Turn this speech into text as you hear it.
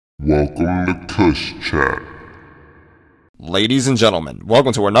Welcome to Kush Chat. Ladies and gentlemen,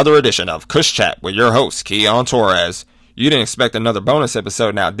 welcome to another edition of Kush Chat with your host, Keon Torres. You didn't expect another bonus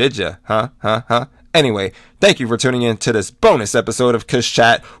episode now, did you? Huh? Anyway, thank you for tuning in to this bonus episode of Kush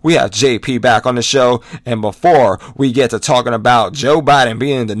Chat. We have JP back on the show, and before we get to talking about Joe Biden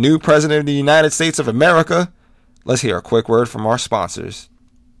being the new president of the United States of America, let's hear a quick word from our sponsors.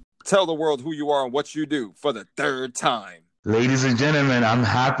 Tell the world who you are and what you do for the third time. Ladies and gentlemen, I'm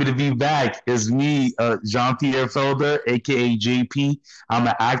happy to be back. It's me, Jean-Pierre Felder, a.k.a. JP. I'm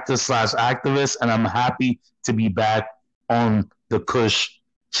an actor/activist, and I'm happy to be back on the Kush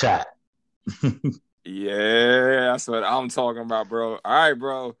Chat. Yeah, that's what I'm talking about, bro. All right,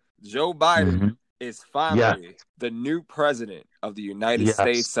 bro. Joe Biden is finally the new president of the United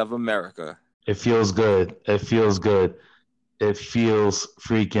States of America. It feels good. It feels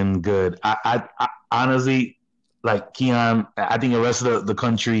freaking good. I honestly... Like Keon, I think the rest of the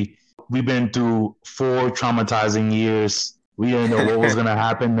country, we've been through 4 traumatizing years. We didn't know what was going to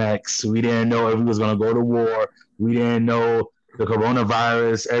happen next. We didn't know if we was going to go to war. We didn't know the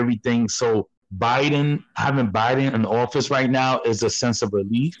coronavirus, everything. So having Biden in office right now is a sense of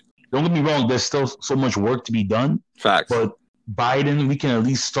relief. Don't get me wrong, there's still so much work to be done. Facts. But Biden, we can at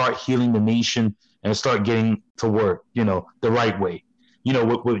least start healing the nation and start getting to work, the right way.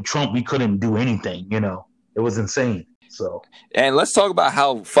 With Trump, we couldn't do anything, It was insane. So, and let's talk about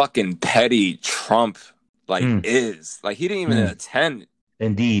how fucking petty Trump is. Like, he didn't even attend.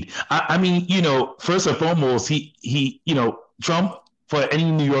 Indeed. I mean, first and foremost, he Trump, for any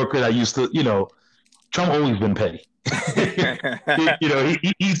New Yorker that used to, Trump always been petty.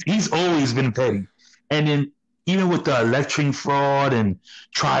 He's always been petty. And then even with the election fraud and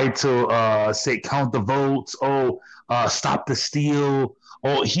tried to count the votes, stop the steal.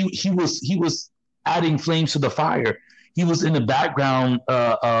 He was adding flames to the fire. He was in the background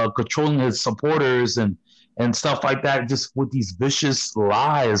controlling his supporters and stuff like that, just with these vicious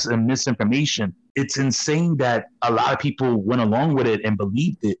lies and misinformation. It's insane that a lot of people went along with it and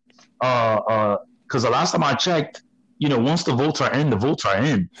believed it. Because the last time I checked, once the votes are in, the votes are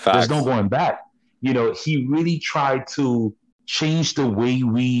in. Facts. There's no going back. He really tried to change the way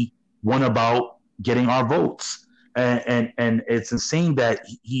we went about getting our votes. And it's insane that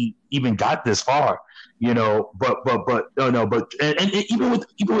he even got this far, but even with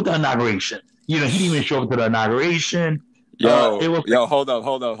the inauguration, he didn't even show up to the inauguration.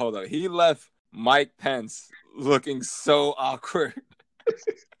 Hold up. He left Mike Pence looking so awkward.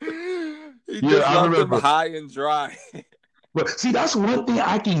 He just left him high and dry. But see, that's one thing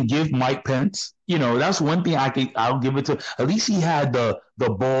I can give Mike Pence. That's one thing I'll give it to. At least he had the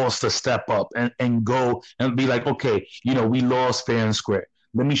balls to step up and go and be like, okay, we lost fair and square.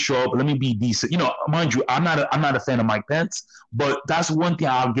 Let me show up. Let me be decent. Mind you, I'm not a fan of Mike Pence, but that's one thing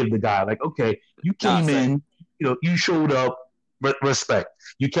I'll give the guy. Like, okay, you came in, you showed up, respect.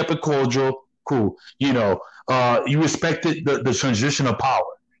 You kept it cordial, cool. You respected the transition of power,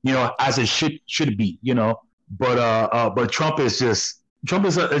 as it should be, But Trump is he's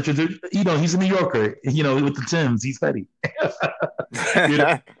a New Yorker, with the Timbs, he's petty.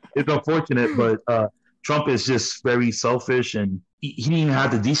 It's unfortunate, but Trump is just very selfish, and he didn't even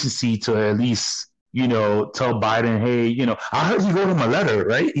have the decency to at least, tell Biden, hey, I heard he wrote him a letter,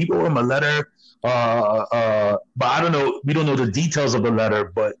 right? He wrote him a letter, but I don't know, we don't know the details of the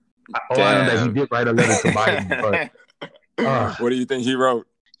letter, but I know that he did write a letter to Biden. But what do you think he wrote?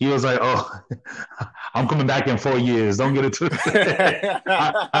 He was like, I'm coming back in 4 years. Don't get it twisted.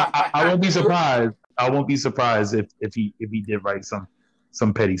 I won't be surprised. I won't be surprised if he did write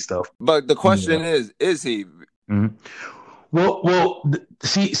some petty stuff. But the question is he? Mm-hmm. Well,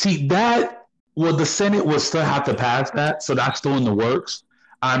 see that. Well, the Senate will still have to pass that, so that's still in the works.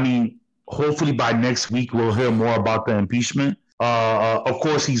 I mean, hopefully by next week we'll hear more about the impeachment. Of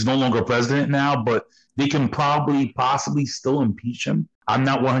course, he's no longer president now, but they can possibly still impeach him. I'm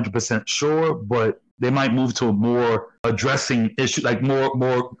not 100% sure, but they might move to a more addressing issue, like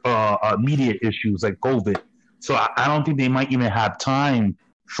more immediate issues like COVID. So I don't think they might even have time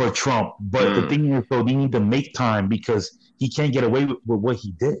for Trump. But the thing is, though, they need to make time because he can't get away with what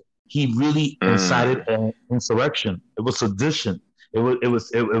he did. He really incited an insurrection. It was sedition. It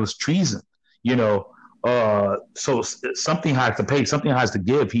was treason. So something has to pay. Something has to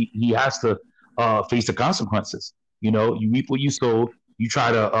give. He has to face the consequences. You reap what you sow. You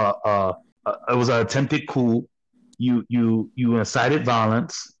try to. It was an attempted coup. You incited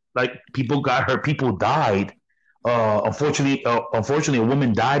violence. Like, people got hurt. People died. Unfortunately, a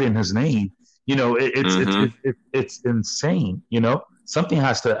woman died in his name. It's insane. Something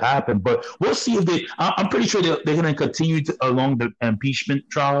has to happen, but we'll see if they. I'm pretty sure they're going to continue along the impeachment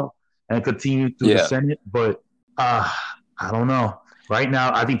trial and continue through the Yeah, Senate. But I don't know. Right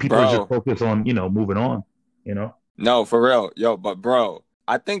now, I think people are just bro. focused on moving on. You know. No, for real. Yo, but bro,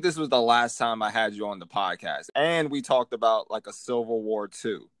 I think this was the last time I had you on the podcast. And we talked about like a Civil War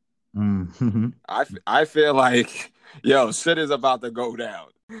too. Mm-hmm. I feel like, yo, shit is about to go down.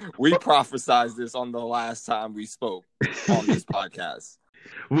 We prophesized this on the last time we spoke on this podcast.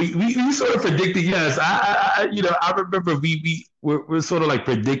 We sort of predicted. Yes, I remember we're sort of like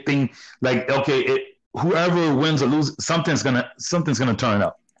predicting, like, okay, whoever wins or loses, something's gonna turn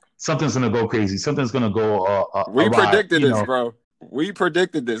up, something's gonna go crazy, something's gonna go We awry, predicted this, bro. We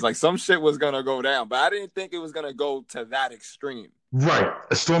predicted this. Like some shit was gonna go down, but I didn't think it was gonna go to that extreme. right?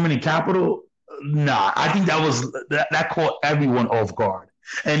 A storming the Capitol. Nah, I think that caught everyone off guard,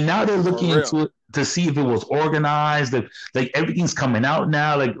 and now they're looking For into real. it to see if it was organized. If like everything's coming out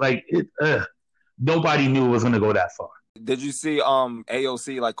now, like it. Nobody knew it was gonna go that far. Did you see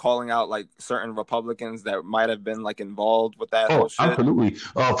AOC like calling out like certain Republicans that might have been like involved with that whole Oh, shit? absolutely.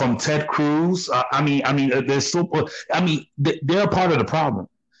 From Ted Cruz. They're still. They're a part of the problem.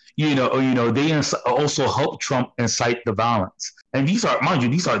 They also help Trump incite the violence. And these are, mind you,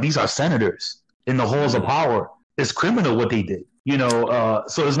 these are senators in the halls of power. It's criminal what they did.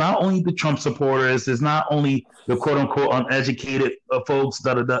 So it's not only the Trump supporters. It's not only the quote unquote uneducated folks.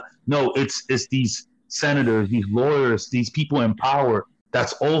 Da da da. No, it's these senators, these lawyers, these people in power.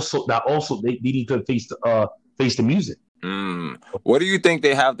 That also they need to face the music. What do you think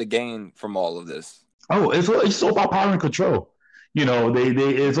they have to gain from all of this? Oh, it's all about power and control.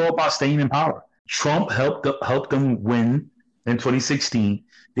 It's all about staying in power. Trump helped them win in 2016.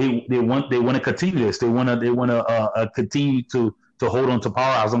 They want to continue this. They want to continue to hold on to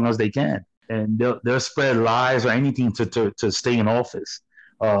power as long as they can, and they'll spread lies or anything to stay in office.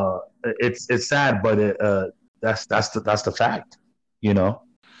 It's sad, but that's the fact.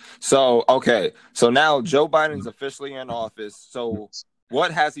 So okay, so now Joe Biden's officially in office. So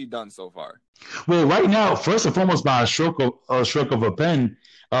what has he done so far? Well, right now, first and foremost, by a stroke of a pen,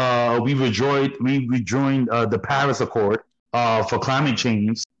 we rejoined the Paris Accord for climate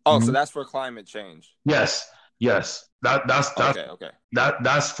change. Oh, so that's for climate change. Yes. That's Okay.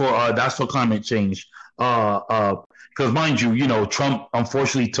 that's for climate change. Because mind you, Trump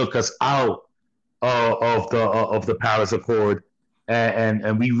unfortunately took us out of the Paris Accord,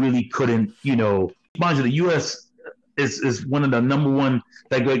 and we really couldn't. Mind you, the U.S. is one of the number one,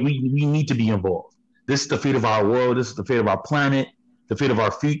 like we need to be involved. This is the fate of our world. This is the fate of our planet, the fate of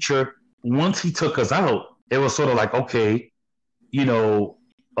our future. Once he took us out, it was sort of like, okay, all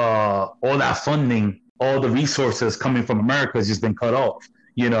that funding, all the resources coming from America has just been cut off,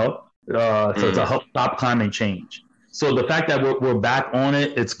 to help stop climate change. So the fact that we're back on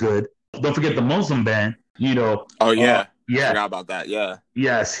it, it's good. Don't forget the Muslim ban, Oh yeah. Yeah. Forgot about that. Yeah.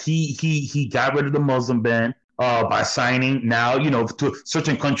 Yes, he got rid of the Muslim ban by signing now, to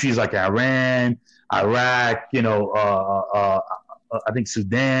certain countries like Iran, Iraq, I think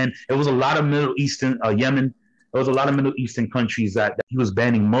Sudan. It was a lot of Middle Eastern, Yemen. There was a lot of Middle Eastern countries that he was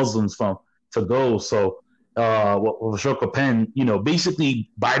banning Muslims from to go. So, with stroke of pen, basically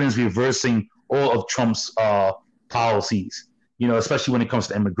Biden's reversing all of Trump's policies. Especially when it comes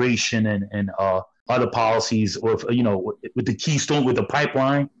to immigration and other policies, or with the Keystone, with the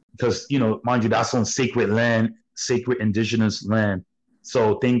pipeline, because mind you, that's on sacred land, sacred indigenous land.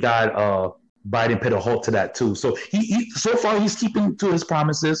 So thank God Biden put a halt to that too. So he so far he's keeping to his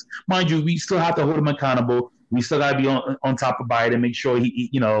promises. Mind you, we still have to hold him accountable. We still got to be on top of Biden, make sure he.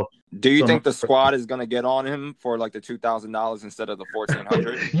 Do you think the squad is going to get on him for like the $2,000 instead of the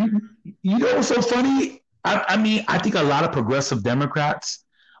 $1,400? What's so funny? I think a lot of progressive Democrats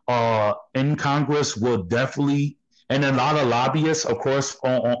in Congress will definitely, and a lot of lobbyists, of course,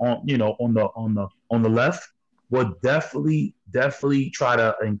 on the left, will definitely try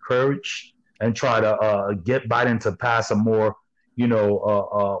to encourage and try to get Biden to pass a more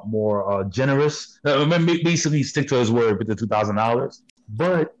more generous, basically stick to his word with the $2,000.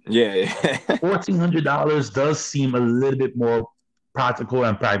 But yeah, $1,400 does seem a little bit more practical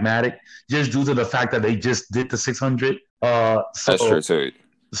and pragmatic, just due to the fact that they just did the 600. That's true too.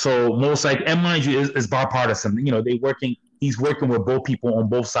 So most like, and mind you, is bipartisan. He's working with both people on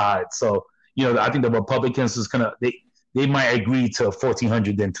both sides. So I think the Republicans they might agree to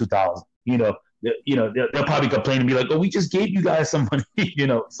 1,400 than 2,000. They'll probably complain and be like, "Oh, we just gave you guys some money."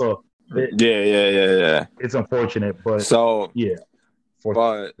 So Yeah. It's unfortunate, but so yeah.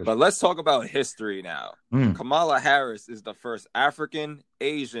 But let's talk about history now. Mm. Kamala Harris is the first African,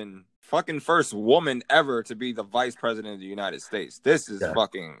 Asian, fucking first woman ever to be the vice president of the United States. This is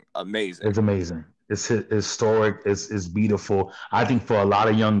fucking amazing. It's amazing. It's historic. It's beautiful. I think for a lot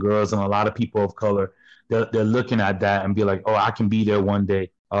of young girls and a lot of people of color, they're looking at that and be like, oh, I can be there one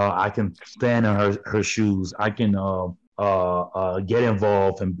day. I can stand in her shoes. I can get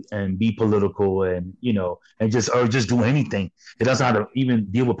involved and be political and and just do anything. It doesn't have to even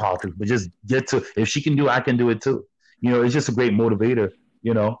deal with politics, but just get to, if she can do it, I can do it too. It's just a great motivator.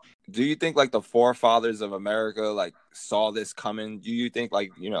 Do you think like the forefathers of America like saw this coming? Do you think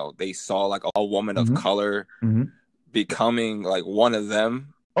like they saw like a woman of color becoming like one of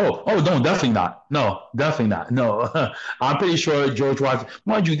them? Oh no, definitely not. No, definitely not. No, I'm pretty sure George Washington.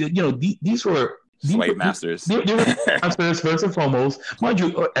 Mind you, these were slave masters. They were masters first and foremost. Mind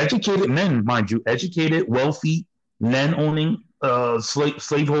you, educated men. Mind you, educated, wealthy, land-owning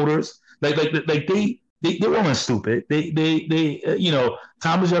slaveholders. Like they weren't stupid. They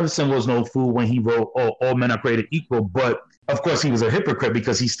Thomas Jefferson was no fool when he wrote all men are created equal. But of course, he was a hypocrite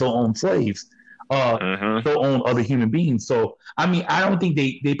because he still owned slaves. Still own other human beings. So, I mean, I don't think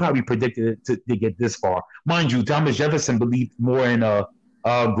they probably predicted it to get this far. Mind you, Thomas Jefferson believed more in a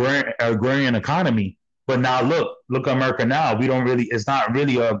agrarian economy. But now look at America now. It's not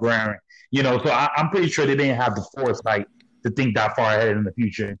really agrarian. So I'm pretty sure they didn't have the foresight to think that far ahead in the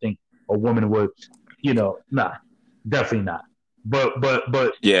future and think a woman would, nah, definitely not.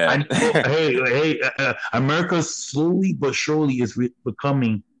 But yeah, America slowly but surely is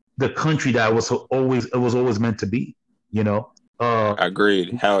becoming the country that it was always meant to be,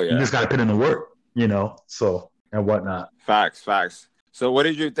 Agreed. Hell yeah. You just got to put in the work, so and whatnot. Facts. So what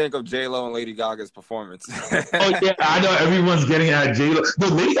did you think of J-Lo and Lady Gaga's performance? Oh yeah, I know everyone's getting at J-Lo. The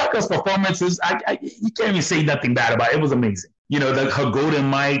Lady Gaga's performances, you can't even say nothing bad about it. It was amazing. Her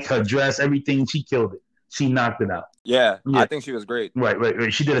golden mic, her dress, everything, she killed it. She knocked it out. Yeah, I think she was great.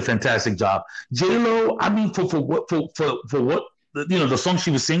 Right. She did a fantastic job. J-Lo, I mean, for what the song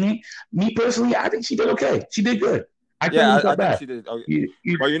she was singing, me personally, I think she did okay. She did good. I think she did.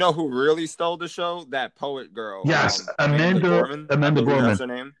 Well, you know who really stole the show? That poet girl. Yes, Amanda Gorman. That's her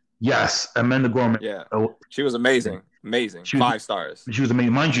name. Yes, Amanda Gorman. Yeah, she was amazing. She 5 stars. She was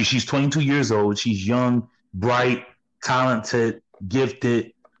amazing. Mind you, she's 22 years old. She's young, bright, talented,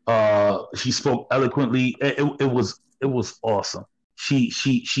 gifted. She spoke eloquently. It was awesome. She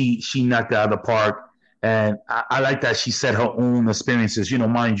knocked it out of the park. And I like that she said her own experiences.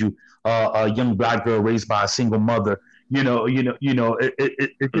 Mind you, a young Black girl raised by a single mother. It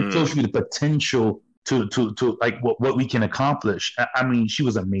shows you the potential to like what we can accomplish. I mean, she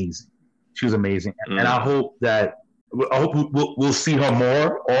was amazing. And I hope we'll see her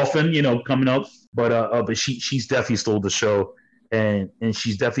more often. Coming up. But she's definitely stole the show, and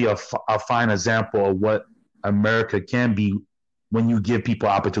she's definitely a fine example of what America can be when you give people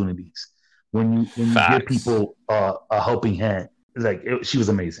opportunities. When you give people a helping hand, she was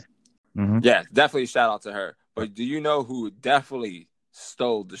amazing. Mm-hmm. Yeah, definitely shout out to her. But do you know who definitely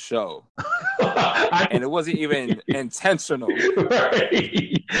stole the show? And it wasn't even intentional.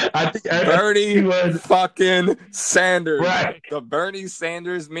 Right. Bernie fucking Sanders. Right. The Bernie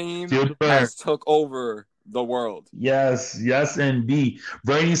Sanders meme has took over the world. Yes, indeed.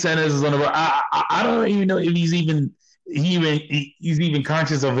 Bernie Sanders is on the road. I don't even know if he's even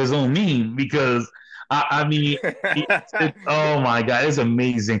conscious of his own meme, because I mean, oh my God, it's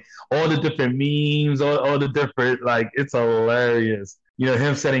amazing. All the different memes, all the different, it's hilarious.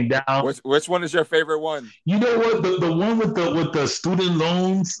 Him sitting down. Which one is your favorite one? You know what? The one with the student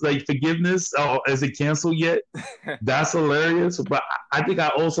loans, forgiveness. Oh, is it canceled yet? That's hilarious. But I think I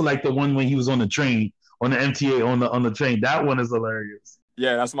also like the one when he was on the train, on the MTA, on the train. That one is hilarious.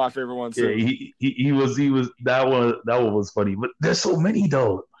 Yeah, that's my favorite one too. Yeah, he was that one was funny. But there's so many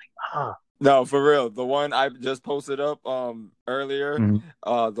though. No, for real. The one I just posted up earlier,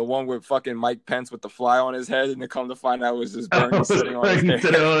 the one with fucking Mike Pence with the fly on his head, and to come to find out it was just Bernie sitting on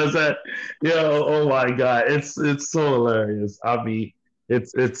his head. Yo, oh my God, it's so hilarious. I mean,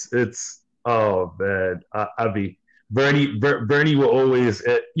 it's oh man. I mean, Bernie will always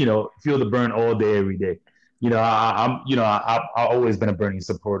feel the burn all day, every day. I've always been a Bernie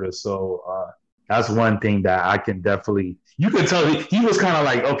supporter, so that's one thing that I can definitely. You could tell he was kind of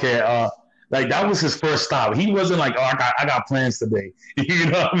like, okay, that was his first stop. He wasn't like, oh, I got plans today. You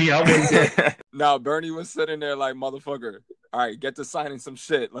know what I mean? No, Bernie was sitting there like, motherfucker. All right, get to signing some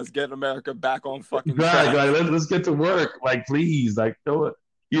shit. Let's get America back on fucking track. Let's get to work. Please, show it.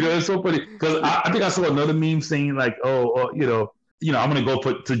 It's so funny because I think I saw another meme saying I'm gonna go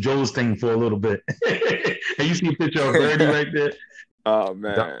put to Joe's thing for a little bit. And you see a picture of Bernie right there. Oh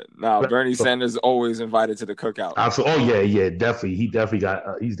man, nah. Bernie Sanders always invited to the cookout. Absolutely. Oh yeah, definitely. He definitely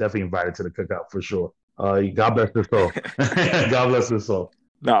got. He's definitely invited to the cookout for sure. God bless his soul. God bless his soul.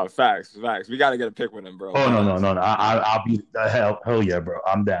 No, facts. We got to get a pic with him, bro. Oh no, no, Pause. no, no. I'll be hell yeah, bro.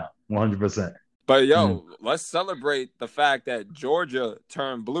 I'm down 100%. But yo, let's celebrate the fact that Georgia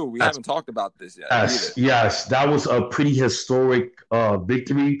turned blue. We haven't talked about this yet. Yes, that was a pretty historic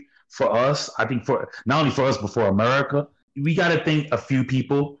victory for us. I think for not only for us but for America. We got to thank a few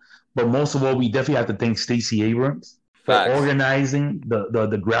people, but most of all, we definitely have to thank Stacey Abrams for organizing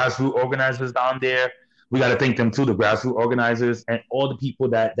the grassroots organizers down there. We got to thank them too, the grassroots organizers and all the people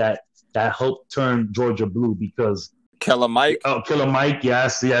that helped turn Georgia blue because Killer Mike. Oh, Killer Mike,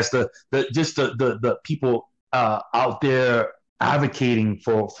 yes. The people out there advocating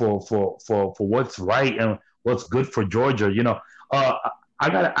for what's right and what's good for Georgia. You know, I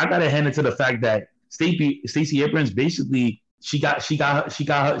gotta hand it to the fact that Stacey Abrams basically she got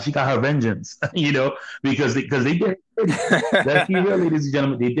her vengeance. You know, because they did her dirty. Let's be real, ladies and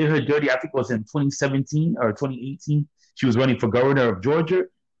gentlemen, they did her dirty. I think it was in 2017 or 2018. She was running for governor of Georgia.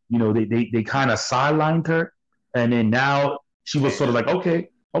 You know, they kind of sidelined her. And then now she was sort of like, okay,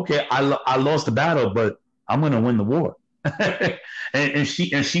 I lost the battle, but I'm gonna win the war. and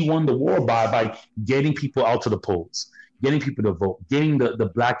she won the war by getting people out to the polls, getting people to vote, getting the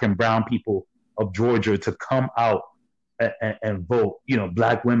black and brown people of Georgia to come out and vote. You know,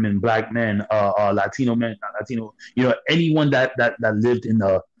 black women, black men, Latino men, Latino, you know, anyone that lived in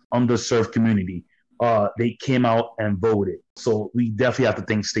the underserved community. They came out and voted. So we definitely have to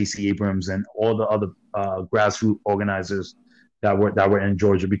thank Stacey Abrams and all the other grassroots organizers that were in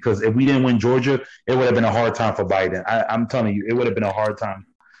Georgia. Because if we didn't win Georgia, it would have been a hard time for Biden. I'm telling you, it would have been a hard time.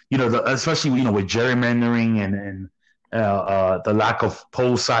 You know, especially with gerrymandering and the lack of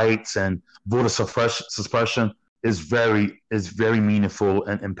poll sites and voter suppression is very meaningful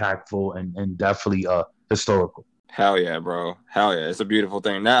and impactful and definitely historical. Hell yeah, bro. Hell yeah. It's a beautiful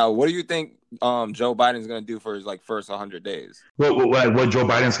thing. Now, what do you think Joe Biden's going to do for his first 100 days? What Joe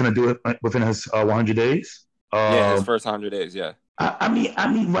Biden's going to do within his 100 days? Yeah, his first 100 days, yeah. I mean,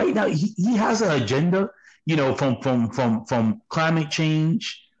 right now he has an agenda, you know, from climate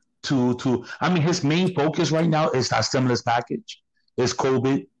change to I mean, his main focus right now is that stimulus package, is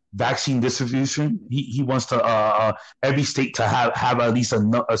COVID vaccine distribution. He wants to every state to have at least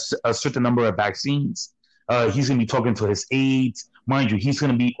a certain number of vaccines. He's going to be talking to his aides. Mind you, he's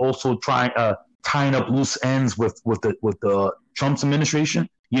going to be also tying up loose ends with the Trump's administration.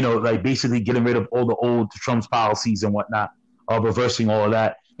 You know, like basically getting rid of all the old Trump's policies and whatnot, reversing all of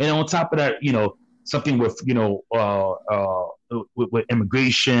that. And on top of that, you know, something with with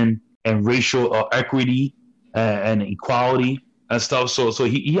immigration and racial equity and equality and stuff. So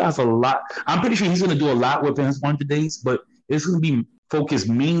he has a lot. I'm pretty sure he's going to do a lot within his 100 days, but it's going to be focused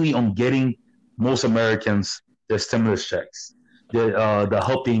mainly on getting most Americans their stimulus checks, the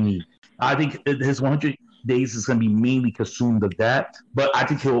help they need. I think his 100 days is going to be mainly consumed of that, but I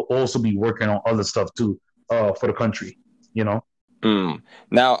think he'll also be working on other stuff too for the country, you know?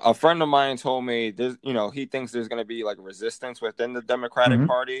 Now, a friend of mine told me there's, you know, he thinks there's going to be resistance within the Democratic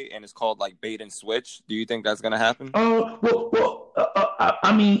Party, and it's called bait and switch. Do you think that's going to happen?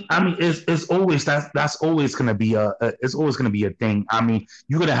 I mean, it's always that's always going to be it's always going to be a thing. I mean,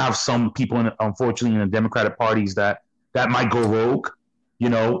 you're going to have some people, unfortunately, in the Democratic parties that might go rogue. You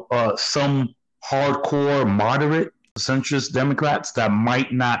know, some hardcore, moderate, centrist Democrats that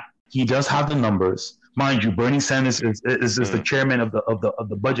might not. He does have the numbers. Mind you, Bernie Sanders is the chairman of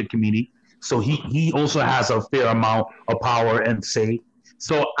the budget committee, so he also has a fair amount of power and say.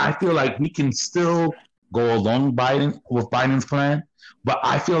 So I feel like we can still go along with Biden's plan, but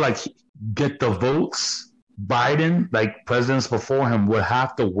I feel like get the votes. Biden, like presidents before him, would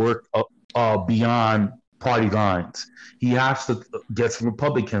have to work beyond party lines. He has to get some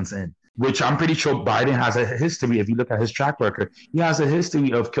Republicans in, which I'm pretty sure Biden has a history. If you look at his track record, he has a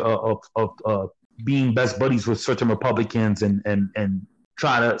history of being best buddies with certain Republicans and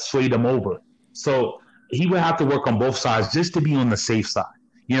trying to sway them over. So he would have to work on both sides just to be on the safe side,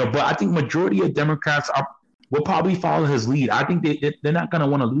 you know. But I think majority of Democrats will probably follow his lead. I think they're not going to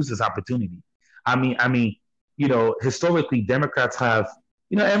want to lose this opportunity. I mean, you know, historically Democrats have,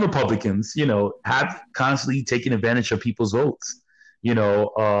 you know, and Republicans, you know, have constantly taken advantage of people's votes, you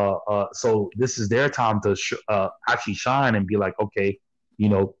know. So this is their time to actually shine and be like, okay, you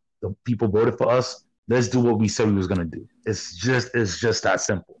know, the people voted for us. Let's do what we said we was gonna do. It's just that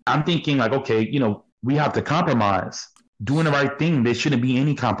simple. I'm thinking okay, you know, we have to compromise. Doing the right thing. There shouldn't be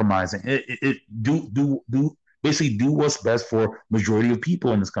any compromising. Basically do what's best for majority of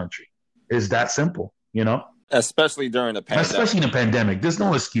people in this country. It's that simple, you know. especially during the pandemic. Especially in a pandemic. There's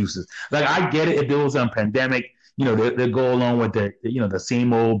no excuses. Like, I get it if there was a pandemic, they go along with the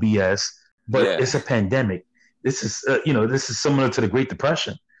same old BS, but it's a pandemic. This is, this is similar to the Great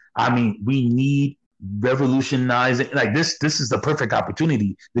Depression. I mean, we need revolutionizing, like this is the perfect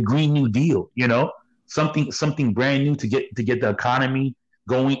opportunity, the Green New Deal, something brand new to get the economy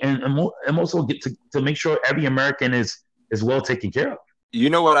going, and also get to make sure every American is well taken care of. You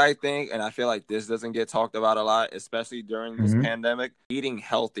know what I think, and I feel like this doesn't get talked about a lot, especially during this pandemic? Eating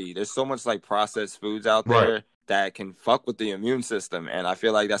healthy. There's so much like processed foods out there that can fuck with the immune system, and I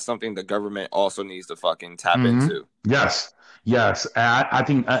feel like that's something the government also needs to fucking tap into. Yes. I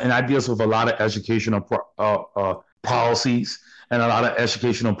think, and that deals with a lot of educational policies and a lot of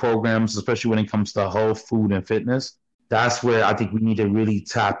educational programs, especially when it comes to health, food, and fitness. That's where I think we need to really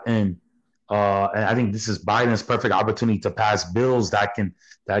tap in. And I think this is Biden's perfect opportunity to pass bills that can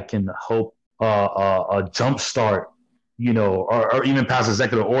help jumpstart, or even pass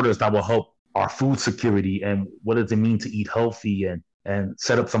executive orders that will help our food security and what does it mean to eat healthy and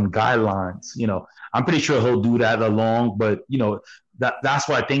set up some guidelines. I'm pretty sure he'll do that along, but that's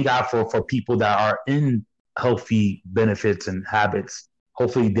why I thank God for people that are in healthy benefits and habits.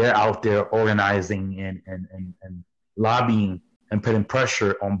 Hopefully they're out there organizing and lobbying and putting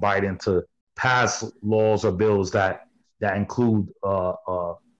pressure on Biden to pass laws or bills that include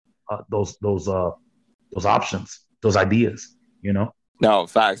those options, those ideas. No,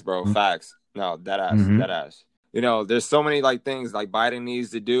 facts, bro. Facts. No, that ass. There's so many like things like Biden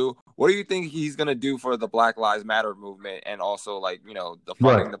needs to do. What do you think he's gonna do for the Black Lives Matter movement, and also like the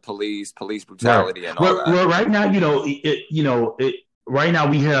funding the police brutality and all that? Well, right now, right now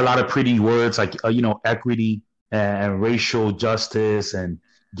we hear a lot of pretty words like equity and racial justice and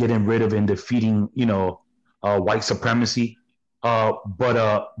getting rid of and defeating white supremacy.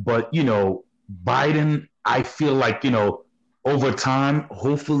 But Biden, I feel like over time,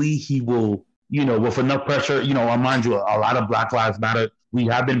 hopefully he will, with enough pressure, mind you, a lot of Black Lives Matter, we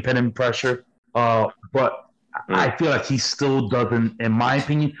have been putting pressure, but I feel like he still doesn't, in my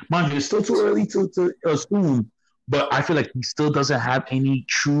opinion, mind you, it's still too early to assume, but I feel like he still doesn't have any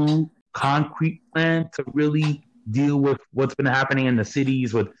true concrete plan to really deal with what's been happening in the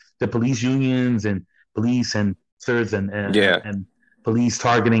cities with the police unions and police and sirs and police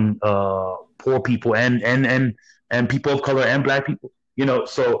targeting poor people and people of color and Black people.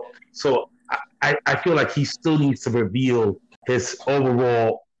 So I feel like he still needs to reveal his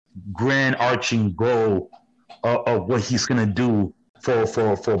overall grand arching goal of what he's gonna do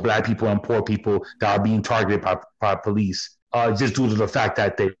for Black people and poor people that are being targeted by police, just due to the fact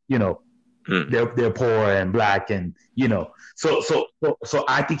that they're poor and Black, and so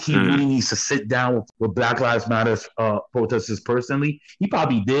I think he really needs to sit down with Black Lives Matter protesters personally. He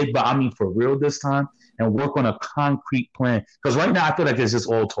probably did, but I mean for real this time, and work on a concrete plan. Because right now I feel like it's just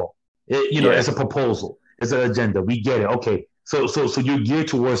all talk. It's a proposal, it's an agenda. We get it. Okay, so you're geared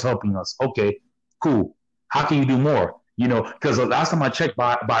towards helping us. Okay, cool. How can you do more? Because the last time I checked,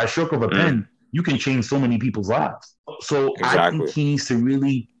 by a stroke of a pen, you can change so many people's lives. So I think he needs to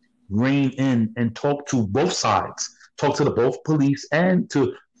really rein in and talk to both sides, talk to both police and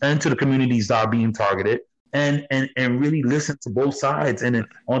to the communities that are being targeted, and really listen to both sides. And then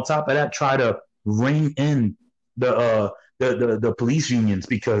on top of that, try to rein in the police unions,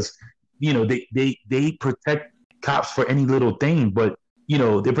 because they protect cops for any little thing, but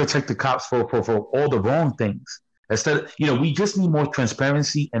they protect the cops for all the wrong things. Instead, we just need more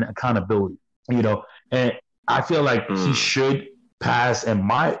transparency and accountability. And I feel like he should pass, in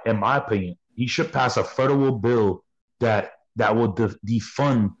my opinion, he should pass a federal bill that will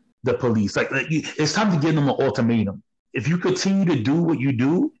defund the police. Like it's time to give them an ultimatum. If you continue to do what you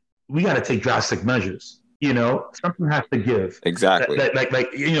do, we got to take drastic measures. Something has to give. Exactly.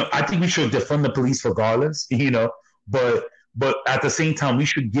 I think we should defund the police regardless. But at the same time, we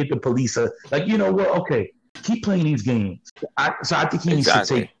should give the police okay, keep playing these games. So I think he needs to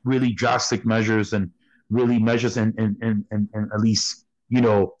take really drastic measures and at least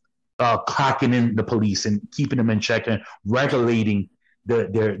clocking in the police and keeping them in check and regulating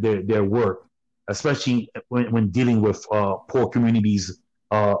their work, especially when dealing with poor communities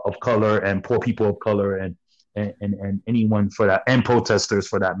of color and poor people of color and anyone for that, and protesters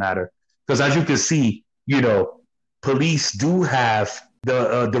for that matter. Because as you can see, police do have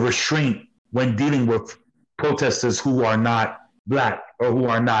the restraint when dealing with protesters who are not Black or who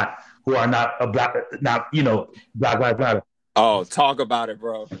are not a Black, Black Lives Matter. Oh, talk about it,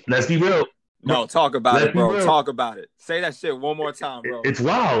 bro. Let's be real. No, talk about it, bro. Talk about it. Say that shit one more time, bro. It's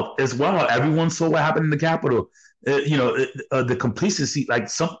wild. It's wild. Everyone saw what happened in the Capitol. The complicity, like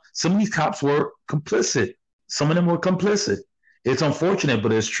some of these cops were complicit. Some of them were complicit. It's unfortunate,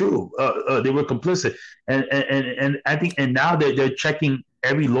 but it's true. They were complicit, and I think, and now they're checking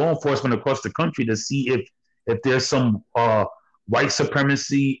every law enforcement across the country to see if there's some white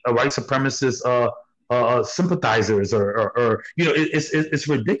supremacist sympathizers, or it's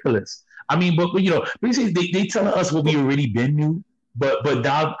ridiculous. I mean, but basically they telling us what we already been knew, but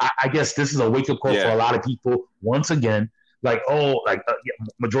now I guess this is a wake up call for a lot of people once again. Like,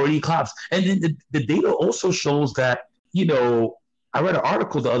 majority of cops, and then the data also shows that, I read an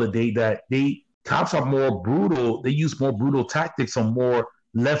article the other day that cops are more brutal. They use more brutal tactics on more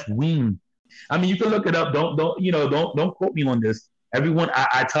left wing. I mean, you can look it up. Don't quote me on this. Everyone,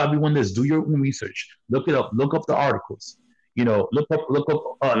 I tell everyone this: do your own research. Look it up. Look up the articles. Look up.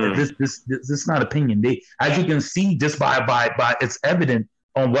 This is not opinion. As you can see, just by it's evident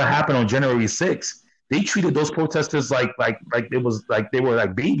on what happened on January 6th. They treated those protesters like it was like they were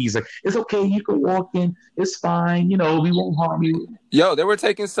like babies. Like, it's okay, you can walk in, it's fine, we won't harm you. Yo, they were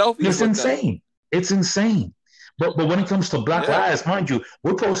taking selfies. It's insane. It's insane. But when it comes to Black Lives, mind you,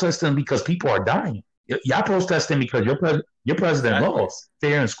 we're protesting because people are dying. Y'all protesting because your president lost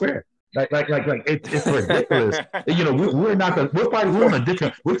fair and square. Like it's ridiculous.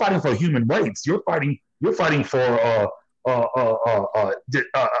 We're fighting for human rights. You're fighting for a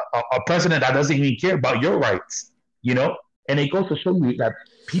president that doesn't even care about your rights, and it goes to show you that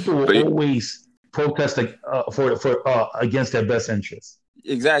people will always protest for against their best interests.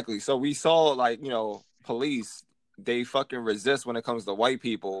 Exactly. So we saw, police, they fucking resist when it comes to white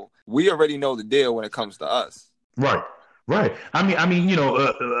people. We already know the deal when it comes to us. Right. I mean,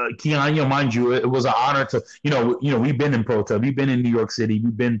 Keon, mind you, it was an honor to, we've been in protest. We've been in New York City.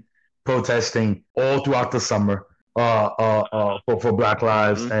 We've been protesting all throughout the summer. For Black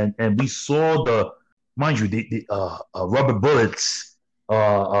Lives, and we saw the rubber bullets.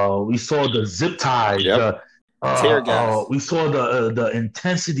 We saw the zip ties. Tear gas. We saw the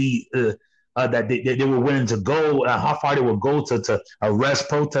intensity that they were willing to go, how far they would go to arrest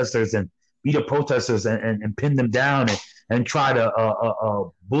protesters and beat up protesters and pin them down and try to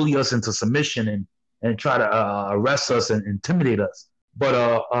bully us into submission and try to arrest us and intimidate us.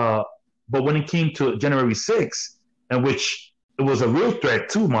 But when it came to January 6th, in which it was a real threat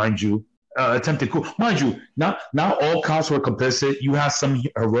too, mind you, attempted coup. Mind you, not all cops were complicit. You have some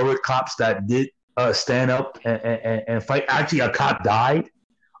heroic cops that did stand up and fight. Actually, a cop died.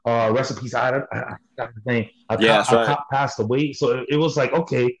 Rest in peace. I forgot his name. A cop passed away. So it was like,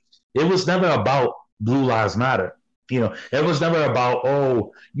 okay, it was never about Blue Lives Matter. It was never about,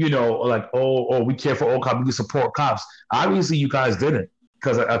 we care for all cops, we support cops. Obviously, you guys didn't,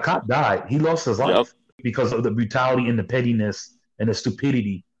 because a cop died. He lost his life because of the brutality and the pettiness and the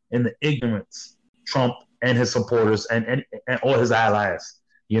stupidity and the ignorance Trump and his supporters and all his allies,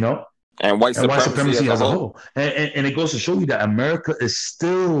 and white supremacy as a whole. And it goes to show you that America is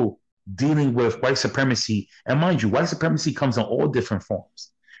still dealing with white supremacy. And mind you, white supremacy comes in all different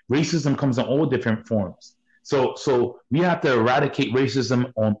forms. Racism comes in all different forms. So we have to eradicate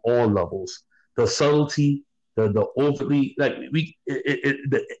racism on all levels. The subtlety, the overly,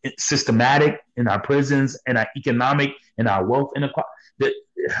 systematic in our prisons and our economic and our wealth inequality.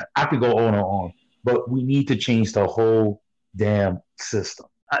 I could go on and on, but we need to change the whole damn system.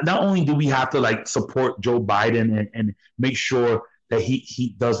 Not only do we have to support Joe Biden and make sure that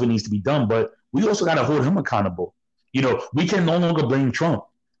he does what needs to be done, but we also got to hold him accountable. We can no longer blame Trump.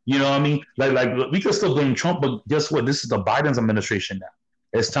 You know what I mean? Like we can still blame Trump, but guess what? This is the Biden's administration now.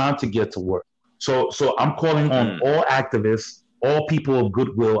 It's time to get to work. So I'm calling on all activists, all people of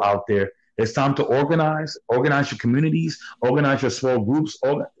goodwill out there. It's time to organize your communities, organize your small groups,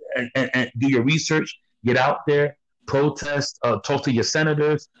 and do your research. Get out there, protest, talk to your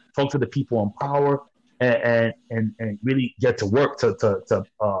senators, talk to the people in power, and really get to work to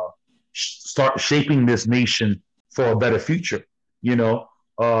start shaping this nation for a better future.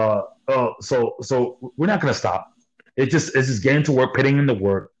 So we're not going to stop. It's just getting to work, putting in the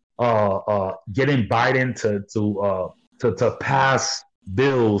work, getting Biden to pass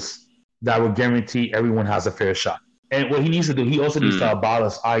bills that would guarantee everyone has a fair shot. And what he needs to do, he also needs to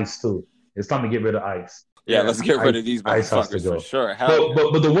abolish ICE too. It's time to get rid of ICE. Yeah, let's get rid of these motherfuckers for sure.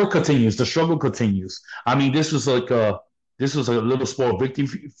 But the work continues. The struggle continues. I mean, this was a little small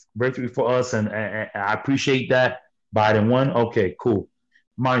victory for us, and I appreciate that. Biden won. Okay, cool.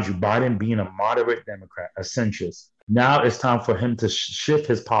 Mind you, Biden being a moderate Democrat, a centrist. Now it's time for him to shift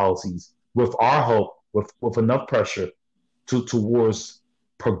his policies with our help, with enough pressure towards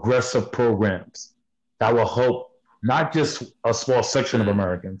progressive programs that will help not just a small section of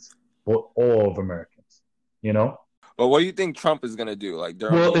Americans, but all of Americans. But what do you think Trump is gonna do? Like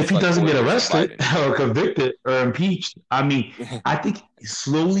during Well, if these he like doesn't 4 get years of arrested Biden? or convicted or impeached, I mean, I think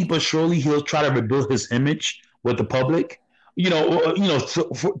slowly but surely he'll try to rebuild his image with the public.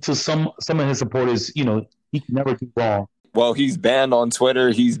 To some of his supporters, he can never do wrong. Well, he's banned on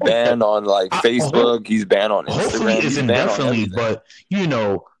Twitter. He's banned on like Facebook. He's banned on Hopefully Instagram. it's He's banned on indefinitely, everything.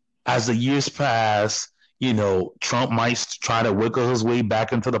 but as the years pass, Trump might try to wiggle his way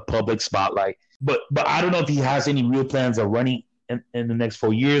back into the public spotlight. But I don't know if he has any real plans of running in the next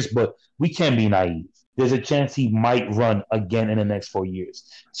 4 years. But we can't be naive. There's a chance he might run again in the next 4 years.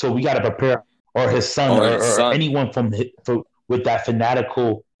 So we got to prepare, or his son, or anyone with that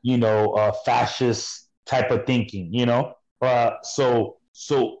fanatical, fascist type of thinking. So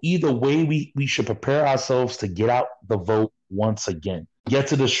either way, we should prepare ourselves to get out the vote once again. Get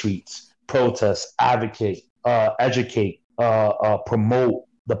to the streets, protest, advocate, educate, promote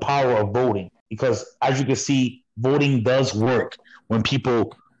the power of voting. Because as you can see, voting does work when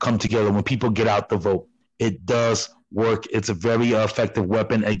people come together, when people get out the vote. It does work. It's a very effective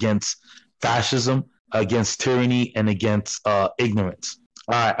weapon against fascism, against tyranny, and against ignorance.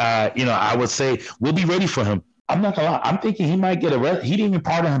 I would say we'll be ready for him. I'm not gonna lie. I'm thinking he might get arrested. He didn't even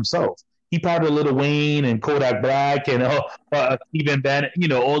pardon himself. He pardoned Lil Wayne and Kodak Black and Stephen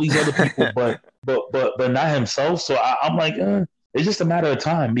Bannon, all these other people, but not himself. So I'm like, it's just a matter of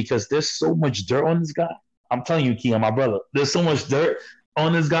time because there's so much dirt on this guy. I'm telling you, Keon, my brother, there's so much dirt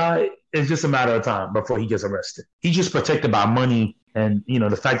on this guy. It's just a matter of time before he gets arrested. He's just protected by money and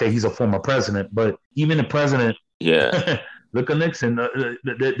the fact that he's a former president. But even the president, look at Nixon.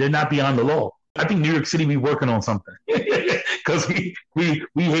 They're not beyond the law. I think New York City be working on something because we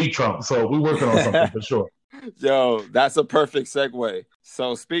hate Trump, so we're working on something for sure. Yo, that's a perfect segue.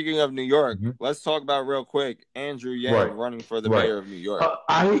 So speaking of New York, let's talk about real quick Andrew Yang running for the mayor of New York.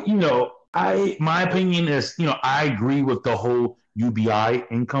 My opinion is, I agree with the whole UBI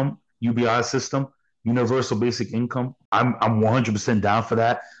system, universal basic income. I'm 100% down for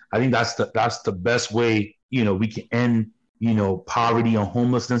that. I think that's the best way, we can end, poverty and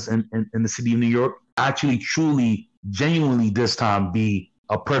homelessness in the city of New York. Actually, truly, genuinely this time be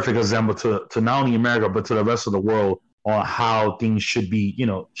a perfect example to not only America, but to the rest of the world on how things should be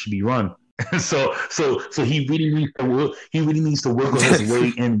run. So he really needs to work his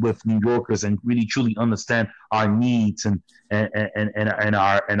way in with New Yorkers and really truly understand our needs and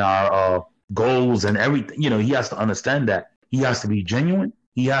our goals and everything. He has to understand that. He has to be genuine.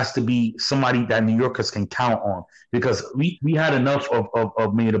 He has to be somebody that New Yorkers can count on because we had enough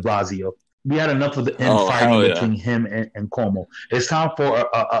of Mayor de Blasio. We had enough of the infighting between him and Cuomo. It's time for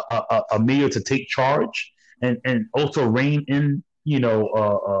a mayor to take charge and also rein in,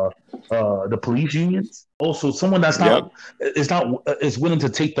 the police unions. Also, someone that's is willing to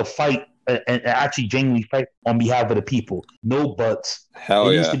take the fight and actually genuinely fight on behalf of the people. No buts.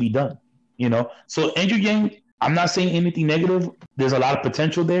 It needs to be done. So Andrew Yang, I'm not saying anything negative. There's a lot of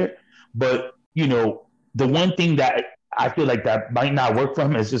potential there, but the one thing that I feel like that might not work for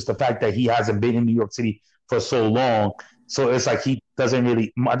him is just the fact that he hasn't been in New York City for so long. So it's like he doesn't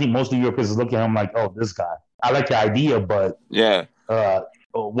really. I think most New Yorkers look at him like, "Oh, this guy." I like the idea, but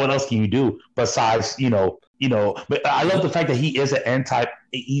what else can you do besides But I love the fact that he is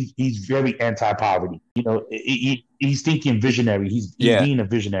he's very anti-poverty. He's thinking visionary. He's being a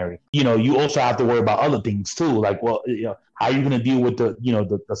visionary. You also have to worry about other things too, like how are you going to deal with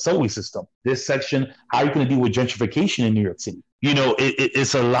the subway system? This section, how are you going to deal with gentrification in New York City?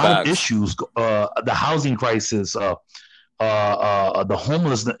 It's a lot of issues. The housing crisis, the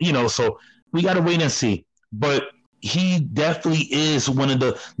homelessness. So we got to wait and see. But he definitely is one of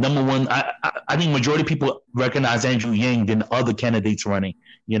the number one. I think majority of people recognize Andrew Yang than other candidates running.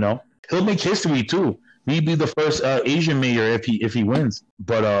 He'll make history too. He'd be the first Asian mayor if he wins.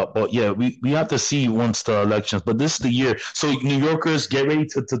 But yeah, we have to see once the elections. But this is the year. So New Yorkers, get ready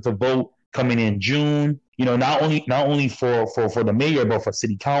to vote coming in June. Not only for the mayor, but for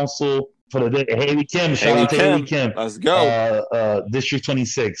city council. For the Haley Kim, shout out to Haley Kim. Let's go. District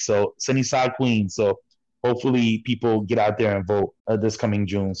 26. So Sunnyside, Queens. So hopefully people get out there and vote this coming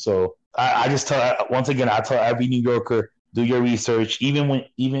June. So I just tell every New Yorker, do your research. Even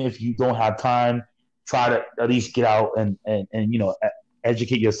if you don't have time, try to at least get out and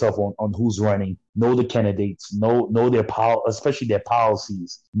educate yourself on who's running. Know the candidates. Know their especially their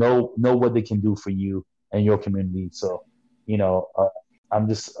policies. Know what they can do for you and your community. So I'm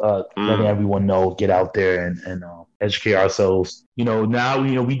just letting everyone know. Get out there and educate ourselves. Now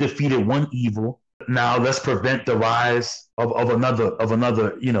we defeated one evil. Now let's prevent the rise of another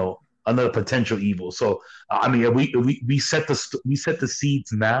another potential evil. So I mean, we set the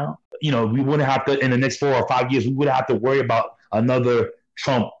seeds now. we wouldn't have to in the next 4 or 5 years. We wouldn't have to worry about another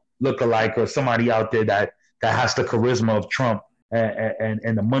Trump lookalike or somebody out there that has the charisma of Trump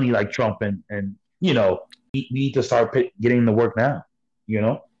and the money like Trump. And we need to start getting the work now.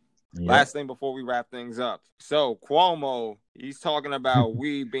 Yeah. Last thing before we wrap things up. So Cuomo, he's talking about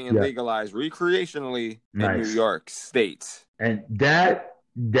weed being legalized recreationally in New York State. And that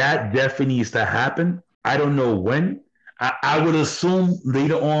definitely needs to happen. I don't know when. I would assume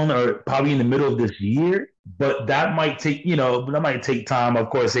later on or probably in the middle of this year, but that might take, time. Of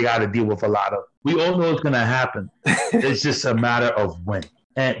course, they got to deal with a lot of, we all know it's going to happen. It's just a matter of when.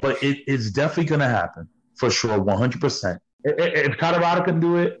 But it's definitely going to happen for sure, 100%. If Colorado can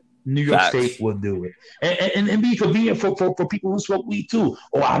do it, New York State will do it. And be convenient for people who smoke weed too.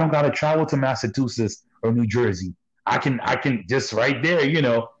 Oh, I don't got to travel to Massachusetts or New Jersey. I can just right there,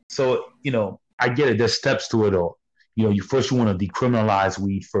 So, I get it. There's steps to it all. You want to decriminalize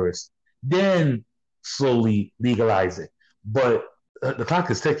weed first, then slowly legalize it. But the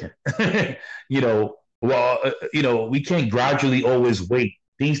clock is ticking. We can't gradually always wait.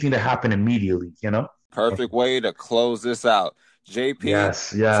 Things need to happen immediately, Perfect way to close this out. JP,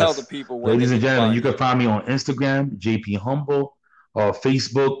 yes. Tell the people where ladies and gentlemen, you can find me on Instagram, JP Humble, or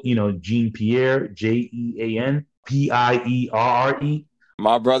Facebook, Jean Pierre, JeanPierre.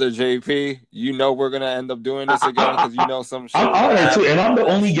 My brother JP, we're gonna end up doing this again because some shit. I'm honored too, and I'm the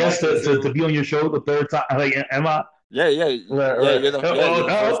only guest to be on your show the third time. Like, am I? Yeah. Right. You're the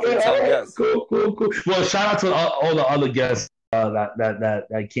first guest. Cool. Well, shout out to all the other guests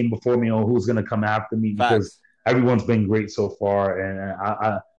that came before me or who's gonna come after me because everyone's been great so far, and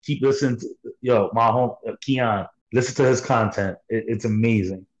I keep listening to my home Keon. Listen to his content; it's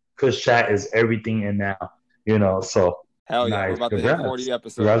amazing. Kush Chat is everything, and now so. Hell yeah, nice. We're about to hit 40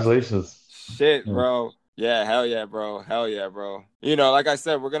 episodes. Congratulations. Shit, bro. Yeah, hell yeah, bro. Like I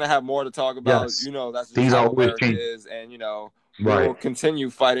said, we're going to have more to talk about. Yes. That's just things how always America is. And, we right. will continue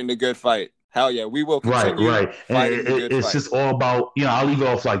fighting the good fight. Hell yeah, we will continue fighting the good fight. It's just all about, I'll leave it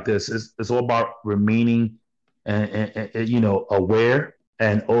off like this. It's all about remaining, and aware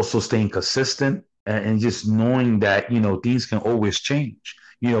and also staying consistent and just knowing that, things can always change.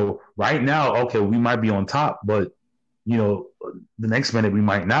 Right now, okay, we might be on top, but the next minute we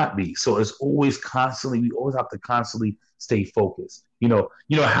might not be. So it's always we always have to constantly stay focused.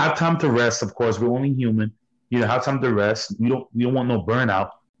 Have time to rest. Of course, we're only human. Have time to rest. We don't want no burnout,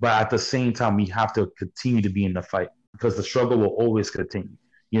 but at the same time, we have to continue to be in the fight because the struggle will always continue.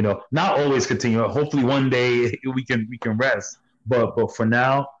 Not always continue. Hopefully one day we can rest. But for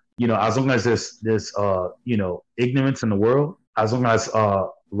now, as long as there's ignorance in the world, as long as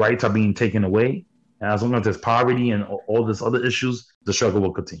rights are being taken away, and as long as there's poverty and all these other issues, the struggle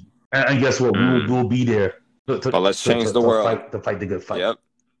will continue. And guess what? We'll be there. But let's change the world. To fight the good fight. Yep.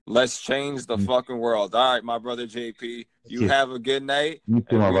 Let's change the fucking world. All right, my brother JP. You have a good night. You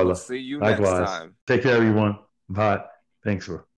too, my brother. We'll see you Likewise. next time. Take care, everyone. Bye. Thanks, bro.